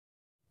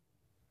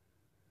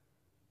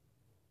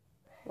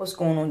What's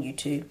going on,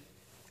 YouTube?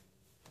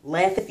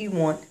 Laugh if you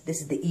want. This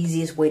is the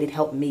easiest way to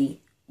help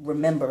me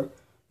remember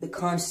the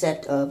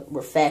concept of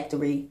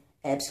refractory,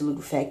 absolute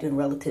refractory, and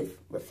relative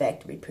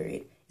refractory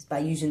period. It's by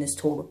using this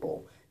toilet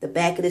bowl. The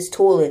back of this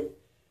toilet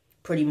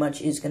pretty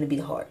much is going to be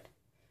the heart.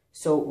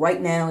 So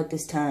right now at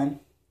this time,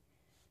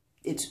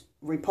 it's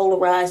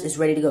repolarized, it's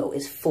ready to go,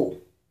 it's full.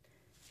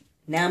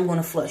 Now I'm going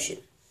to flush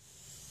it.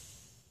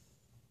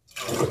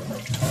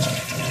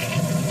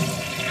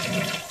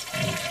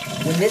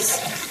 When this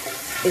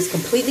is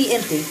completely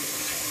empty,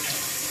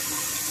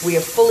 we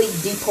are fully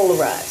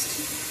depolarized.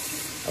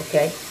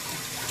 Okay?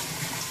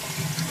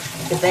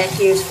 The back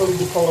here is fully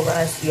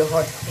depolarized. Your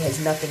heart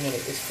has nothing in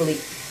it. It's fully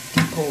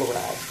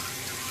depolarized.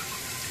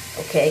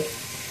 Okay?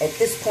 At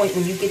this point,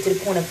 when you get to the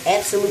point of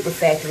absolute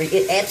refractory,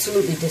 it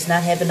absolutely does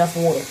not have enough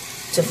water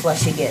to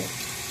flush again.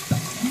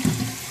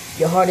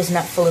 Your heart is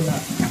not full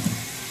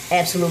enough.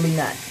 Absolutely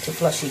not to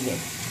flush again.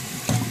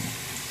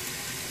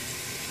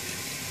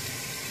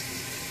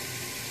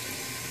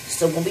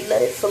 So when we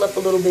let it fill up a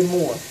little bit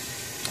more,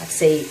 I'd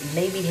say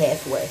maybe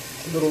halfway,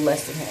 a little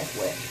less than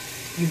halfway,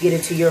 you get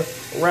into your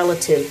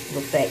relative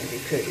refractory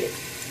period.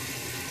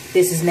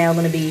 This is now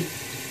going to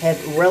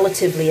have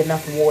relatively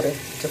enough water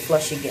to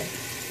flush again.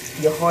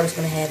 Your heart is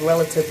going to have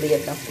relatively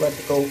enough blood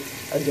to go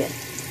again.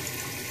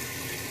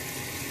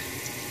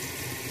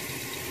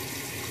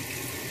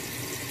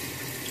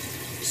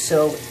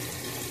 So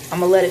I'm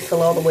going to let it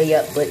fill all the way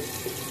up, but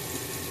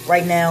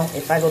right now,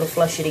 if I go to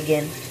flush it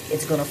again,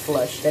 it's going to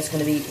flush. That's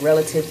going to be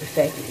relative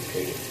refractory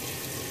period.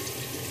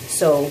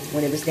 So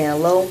when it was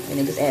down low and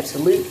it was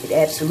absolute, it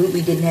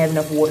absolutely didn't have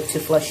enough water to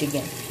flush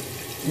again.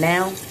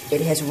 Now it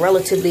has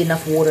relatively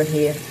enough water in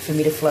here for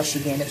me to flush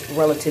again. It's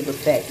relative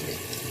refractory.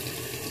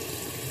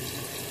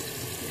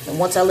 And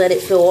once I let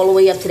it fill all the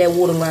way up to that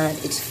water line,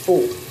 it's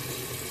full.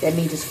 That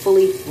means it's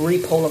fully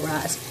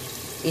repolarized.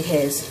 It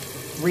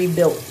has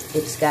rebuilt.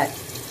 It's got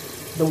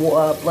the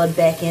blood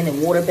back in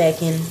and water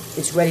back in.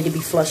 It's ready to be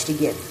flushed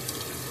again.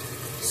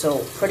 So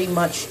pretty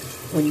much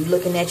when you're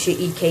looking at your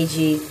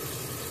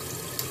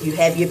EKG, you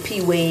have your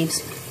P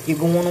waves, you're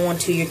going on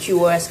to your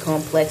QRS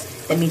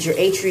complex. That means your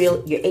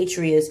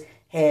atrias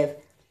have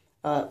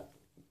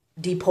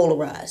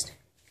depolarized.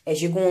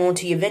 As you're going on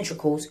to your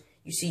ventricles,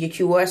 you see your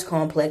QRS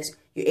complex,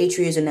 your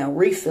atrias are now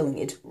refilling,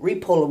 it's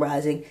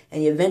repolarizing,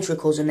 and your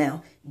ventricles are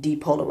now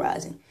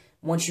depolarizing.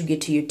 Once you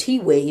get to your T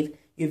wave,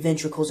 your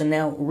ventricles are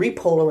now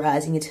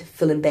repolarizing, it's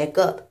filling back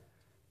up.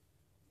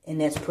 And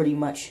that's pretty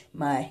much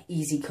my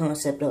easy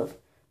concept of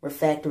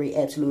refractory,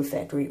 absolute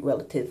refractory,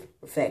 relative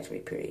refractory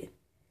period.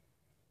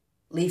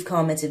 Leave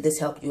comments if this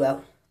helped you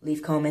out.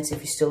 Leave comments if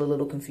you're still a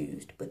little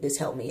confused, but this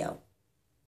helped me out.